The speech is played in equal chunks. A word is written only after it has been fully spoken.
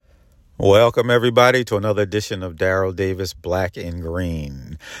Welcome everybody to another edition of Daryl Davis Black and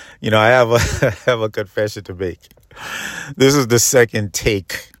Green. I have a have a confession to make. This is the second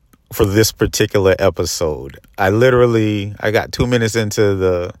take for this particular episode. I got 2 minutes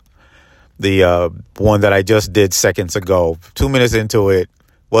into the one that I just did seconds ago. 2 minutes into it,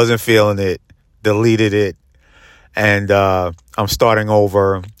 wasn't feeling it, deleted it, and I'm starting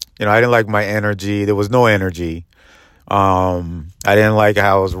over. I didn't like my energy. There was no energy. I didn't like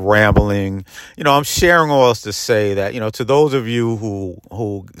how I was rambling. I'm sharing all this to say that, to those of you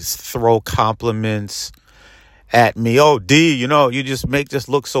who throw compliments at me, oh, D, you just make this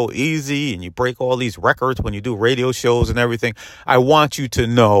look so easy and you break all these records when you do radio shows and everything. I want you to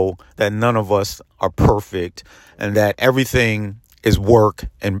know that none of us are perfect and that everything is work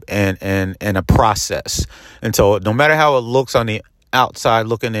and a process. And so no matter how it looks on the outside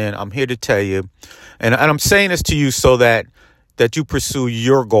looking in, I'm here to tell you, and I'm saying this to you so that you pursue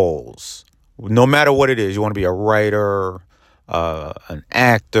your goals, no matter what it is. You want to be a writer, an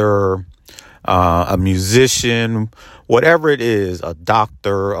actor, a musician, whatever it is, a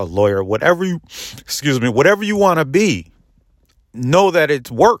doctor, a lawyer, whatever you want to be. Know that it's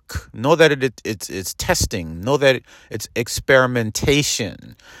work. Know that it's testing. Know that it's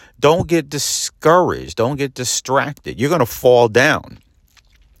experimentation. Don't get discouraged. Don't get distracted. You're going to fall down.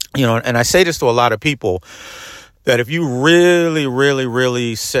 And I say this to a lot of people, that if you really, really,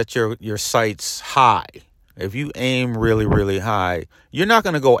 really set your sights high, if you aim really, really high, you're not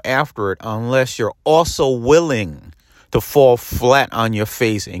going to go after it unless you're also willing to fall flat on your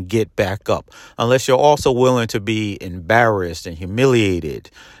face and get back up, unless you're also willing to be embarrassed and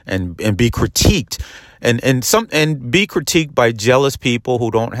humiliated and be critiqued and be critiqued by jealous people who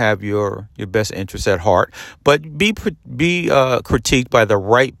don't have your best interests at heart, but be critiqued by the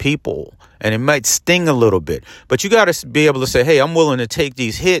right people. And it might sting a little bit, but you got to be able to say, hey, I'm willing to take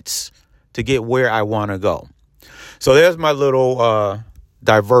these hits to get where I want to go. So there's my little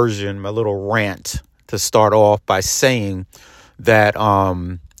diversion, my little rant to start off by saying that,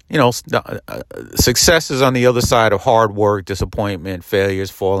 success is on the other side of hard work, disappointment, failures,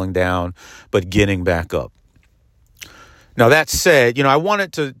 falling down, but getting back up. Now, that said, I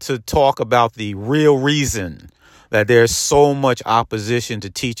wanted to talk about the real reason that there's so much opposition to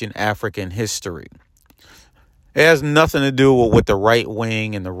teaching African history. It has nothing to do with what the right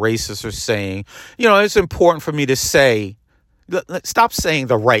wing and the racists are saying. It's important for me to say, stop saying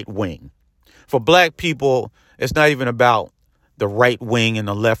the right wing. For black people, it's not even about the right wing and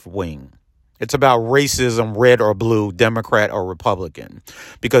the left wing. It's about racism, red or blue, Democrat or Republican,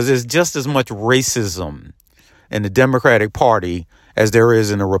 because there's just as much racism in the Democratic Party as there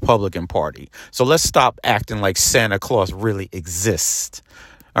is in the Republican Party. So let's stop acting like Santa Claus really exists.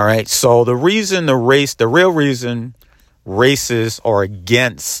 All right. So the real reason racists are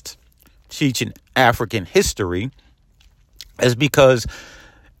against teaching African history is because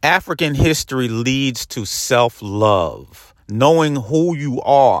African history leads to self-love, knowing who you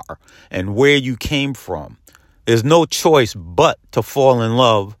are and where you came from. There's no choice but to fall in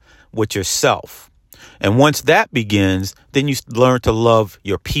love with yourself. And once that begins, then you learn to love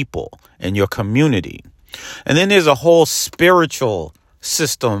your people and your community. And then there's a whole spiritual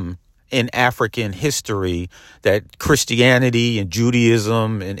system in African history that Christianity and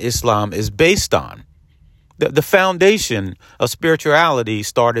Judaism and Islam is based on. The foundation of spirituality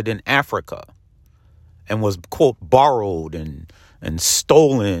started in Africa and was, quote, borrowed and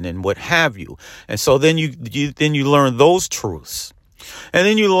stolen and what have you. And so then you learn those truths. And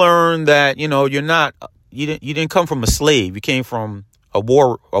then you learn that, you didn't come from a slave. You came from a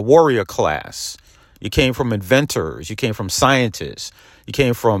warrior class. You came from inventors. You came from scientists. You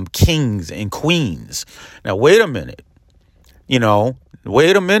came from kings and queens. Now, wait a minute.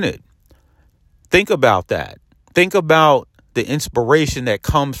 Think about that. Think about the inspiration that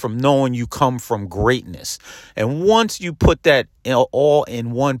comes from knowing you come from greatness. And once you put that all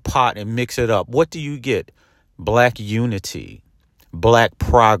in one pot and mix it up, what do you get? Black unity, black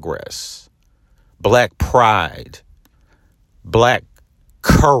progress, black pride, black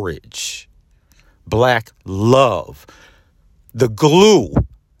courage, black love, the glue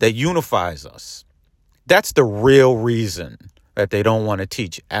that unifies us. That's the real reason that they don't want to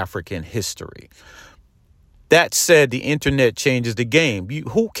teach African history. That said, the internet changes the game.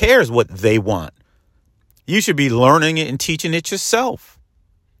 Who cares what they want? You should be learning it and teaching it yourself.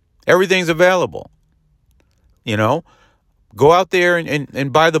 Everything's available. Go out there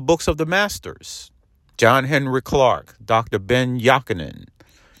and buy the books of the masters. John Henry Clark, Dr. Ben Yakinen,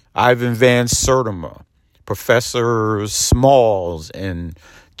 Ivan Van Sertima, Professor Smalls and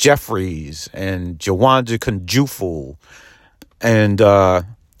Jeffries and Jawanja Kunjufu and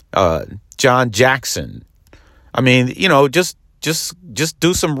John Jackson. I mean, just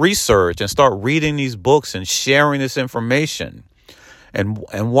do some research and start reading these books and sharing this information, and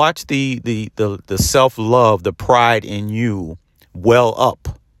watch the self-love, the pride in you well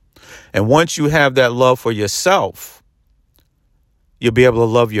up. And once you have that love for yourself, you'll be able to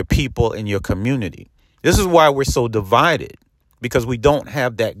love your people and your community. This is why we're so divided, because we don't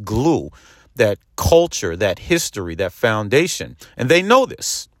have that glue, that culture, that history, that foundation. And they know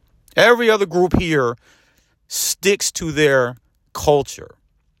this. Every other group here sticks to their culture.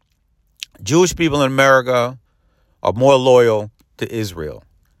 Jewish people in America are more loyal to Israel.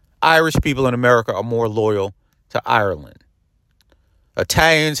 Irish people in America are more loyal to Ireland.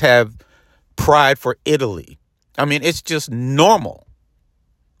 Italians have pride for Italy. I mean, it's just normal.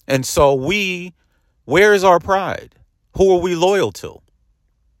 And so where is our pride? Who are we loyal to?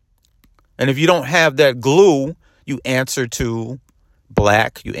 And if you don't have that glue, you answer to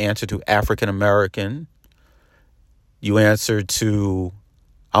Black, you answer to African American, you answer to,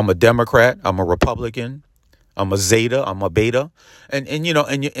 I'm a Democrat, I'm a Republican, I'm a Zeta, I'm a Beta, and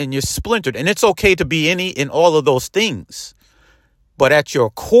you're splintered. And it's okay to be any in all of those things, but at your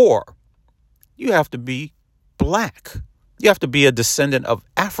core, you have to be Black. You have to be a descendant of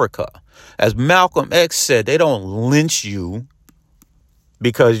Africa. As Malcolm X said, they don't lynch you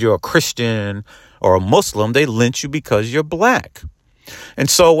because you're a Christian or a Muslim. They lynch you because you're Black. And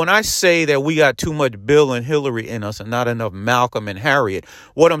so when I say that we got too much Bill and Hillary in us and not enough Malcolm and Harriet,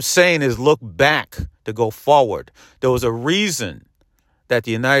 what I'm saying is look back to go forward. There was a reason that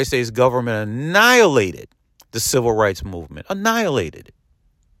the United States government annihilated the civil rights movement, annihilated it.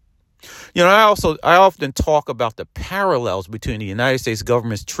 I often talk about the parallels between the United States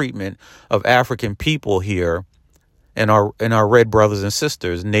government's treatment of African people here and our red brothers and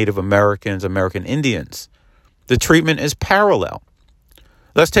sisters, Native Americans, American Indians. The treatment is parallel.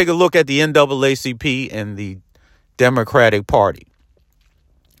 Let's take a look at the NAACP and the Democratic Party.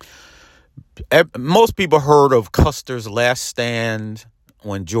 Most people heard of Custer's Last Stand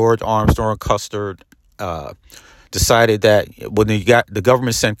when George Armstrong Custer decided that when the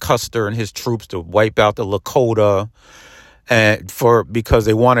government sent Custer and his troops to wipe out the Lakota because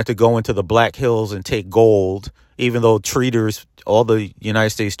they wanted to go into the Black Hills and take gold, even though all the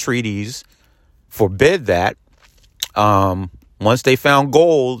United States treaties forbid that. Once they found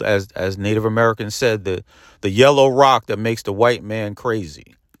gold, as Native Americans said, the yellow rock that makes the white man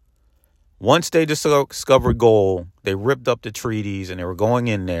crazy. Once they discovered gold, they ripped up the treaties and they were going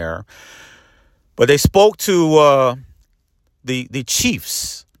in there. But they spoke to the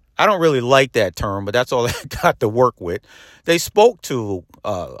chiefs. I don't really like that term, but that's all I got to work with. They spoke to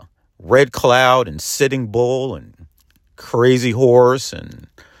Red Cloud and Sitting Bull and Crazy Horse and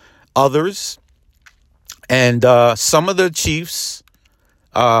others. And some of the chiefs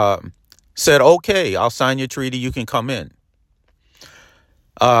said, okay, I'll sign your treaty. You can come in.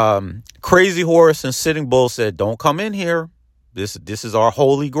 Crazy Horse and Sitting Bull said, don't come in here. This is our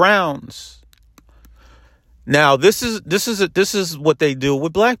holy grounds. Now, this is what they do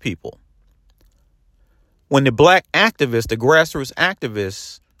with Black people. When the Black activist, the grassroots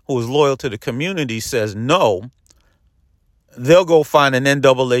activist who is loyal to the community says no, they'll go find an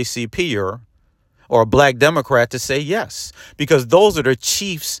NAACPer or a Black Democrat to say yes, because those are the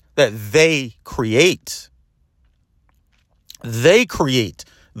chiefs that they create. They create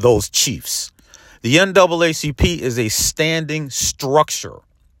those chiefs. The NAACP is a standing structure.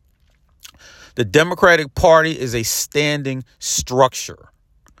 The Democratic Party is a standing structure.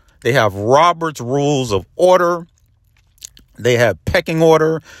 They have Robert's Rules of Order. They have pecking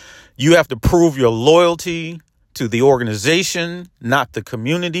order. You have to prove your loyalty to the organization, not the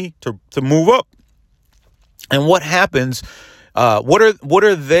community, to move up. And what happens? What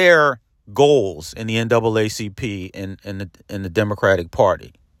are their goals in the NAACP and the Democratic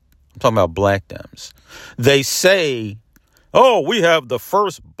Party? I'm talking about Black Dems. They say, oh, we have the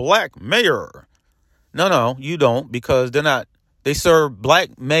first Black mayor. No, you don't, because they're not.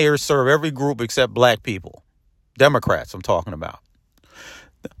 Black mayors serve every group except Black people. Democrats, I'm talking about.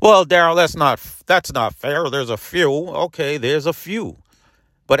 Well, Daryl, that's not fair. There's a few. Okay, there's a few.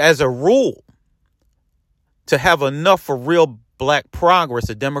 But as a rule, to have enough for real Black progress,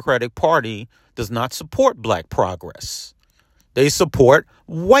 the Democratic Party does not support Black progress. They support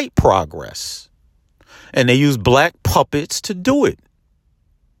white progress. And they use Black puppets to do it.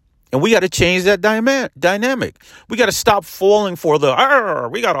 And we got to change that dynamic. We got to stop falling for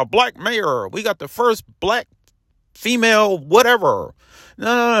we got a Black mayor. We got the first Black female whatever.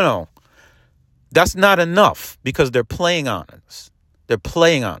 No. That's not enough, because they're playing on us. They're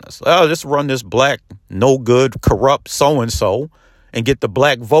playing on us. Oh, just run this Black, no good, corrupt so-and-so, and get the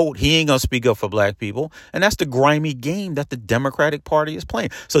black vote, he ain't going to speak up for black people. And that's the grimy game that the Democratic Party is playing.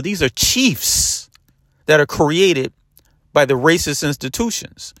 So these are chiefs that are created by the racist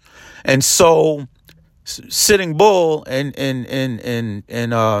institutions. And so Sitting Bull and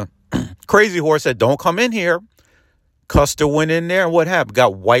Crazy Horse said, don't come in here. Custer went in there, and what happened?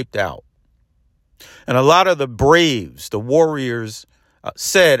 Got wiped out. And a lot of the braves, the warriors,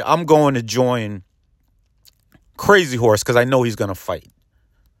 said, I'm going to join Crazy Horse because I know he's going to fight.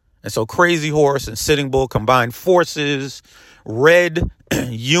 And so Crazy Horse and Sitting Bull combined forces, red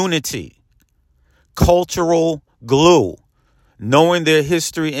unity, cultural glue, knowing their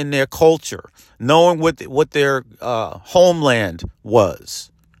history and their culture, knowing what their homeland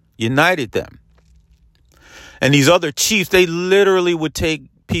was, united them. And these other chiefs, they literally would take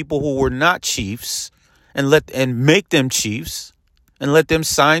people who were not chiefs and make them chiefs and let them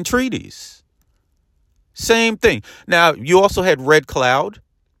sign treaties. Same thing. Now, you also had Red Cloud,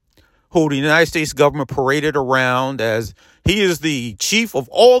 who the United States government paraded around as he is the chief of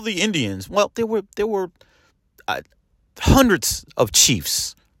all the Indians. Well, there were hundreds of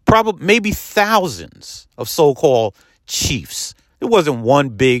chiefs, probably maybe thousands of so-called chiefs. It wasn't one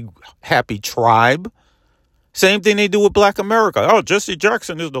big happy tribe. Same thing they do with Black America. Oh, Jesse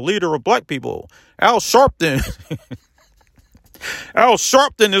Jackson is the leader of black people. Al Sharpton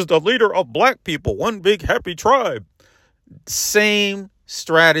is the leader of black people. One big happy tribe. Same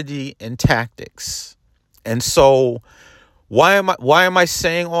strategy and tactics. And so why am I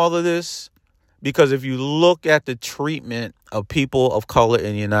saying all of this? Because if you look at the treatment of people of color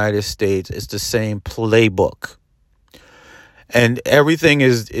in the United States, it's the same playbook. And everything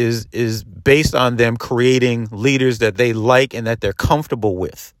is based on them creating leaders that they like and that they're comfortable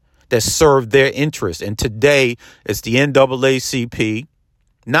with, that serve their interests. And today, it's the NAACP,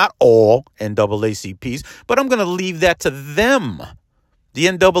 not all NAACPs, but I'm going to leave that to them, the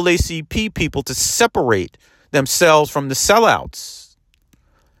NAACP people, to separate themselves from the sellouts.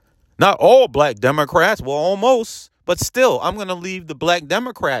 Not all black Democrats, well, almost, but still, I'm going to leave the black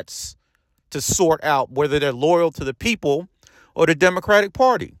Democrats to sort out whether they're loyal to the people or the Democratic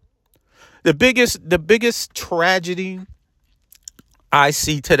Party. The biggest tragedy I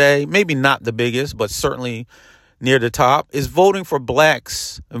see today, maybe not the biggest, but certainly near the top, is voting for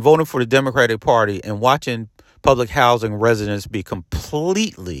blacks and voting for the Democratic Party and watching public housing residents be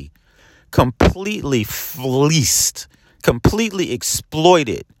completely fleeced, completely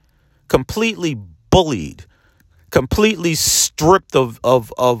exploited, completely bullied, completely stripped of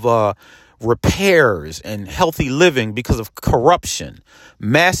repairs and healthy living because of corruption,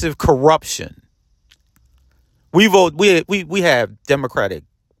 massive corruption. We have Democratic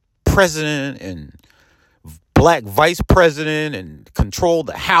president and black vice president and control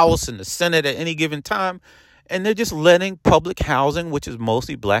the House and the Senate at any given time. And they're just letting public housing, which is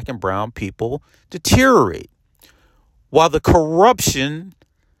mostly black and brown people, deteriorate while the corruption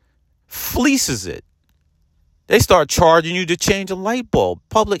fleeces it. They start charging you to change a light bulb.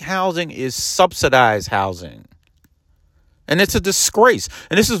 Public housing is subsidized housing. And it's a disgrace.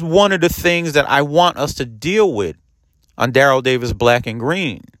 And this is one of the things that I want us to deal with on Daryl Davis Black and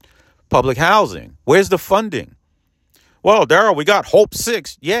Green. Public housing. Where's the funding? Well, Daryl, we got Hope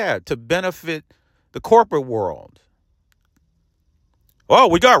 6. Yeah, to benefit the corporate world. Well,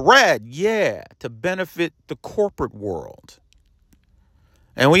 we got RAD. Yeah, to benefit the corporate world.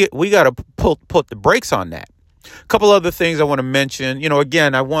 And we got to put the brakes on that. A couple other things I want to mention. You know,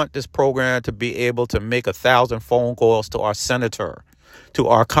 again, I want this program to be able to make 1,000 phone calls to our senator, to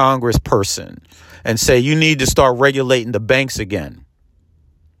our congressperson, and say, you need to start regulating the banks again.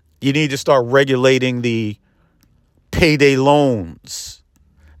 You need to start regulating the payday loans,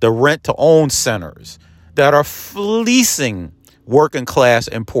 the rent-to-own centers that are fleecing working class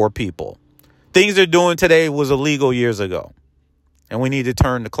and poor people. Things they're doing today was illegal years ago. And we need to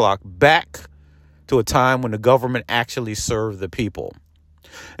turn the clock back to a time when the government actually served the people.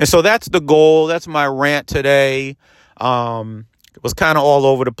 And so that's the goal. That's my rant today. It was kind of all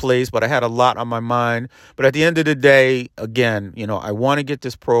over the place, but I had a lot on my mind. But at the end of the day, again, you know, I want to get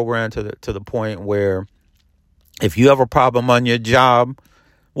this program to the point where if you have a problem on your job,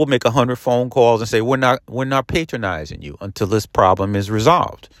 we'll make 100 phone calls and say, we're not patronizing you until this problem is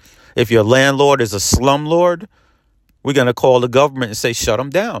resolved. If your landlord is a slumlord, we're going to call the government and say, shut them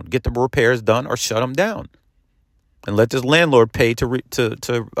down, get the repairs done or shut them down. And let this landlord pay to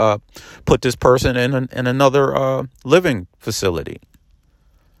put this person in another living facility.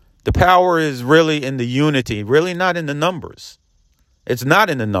 The power is really in the unity, really not in the numbers. It's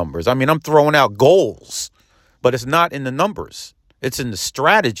not in the numbers. I mean, I'm throwing out goals, but it's not in the numbers. It's in the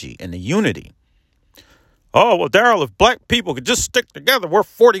strategy and the unity. Oh, well, Daryl, if black people could just stick together, we're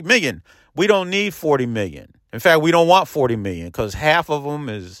 40 million. We don't need 40 million. In fact, we don't want 40 million because half of them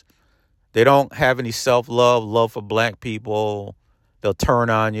they don't have any self-love, love for black people. They'll turn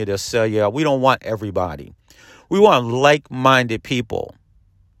on you. They'll sell you out. We don't want everybody. We want like-minded people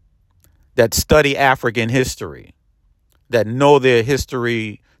that study African history, that know their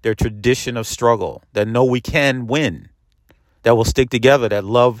history, their tradition of struggle, that know we can win, that will stick together, that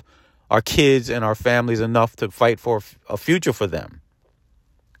love our kids and our families enough to fight for a future for them.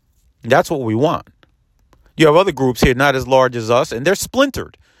 That's what we want. You have other groups here not as large as us, and they're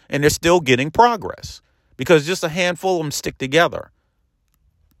splintered, and they're still getting progress because just a handful of them stick together.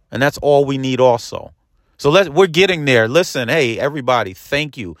 And that's all we need also. So we're getting there. Listen, hey, everybody,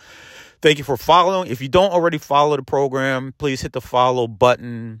 thank you. Thank you for following. If you don't already follow the program, please hit the follow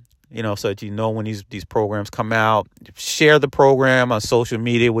button, so that you know when these programs come out. Share the program on social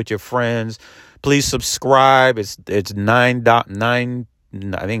media with your friends. Please subscribe. It's $9.99,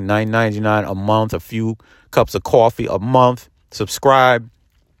 I think $9.99 a month, a few cups of coffee a month. Subscribe.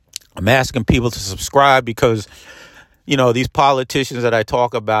 I'm asking people to subscribe because, these politicians that I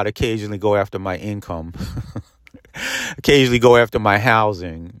talk about occasionally go after my income, occasionally go after my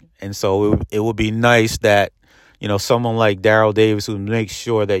housing. And so it would be nice that, someone like Daryl Davis who makes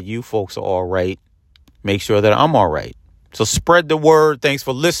sure that you folks are all right, make sure that I'm all right. So spread the word. Thanks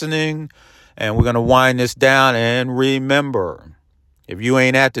for listening. And we're going to wind this down. And remember, if you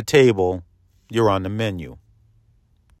ain't at the table, you're on the menu.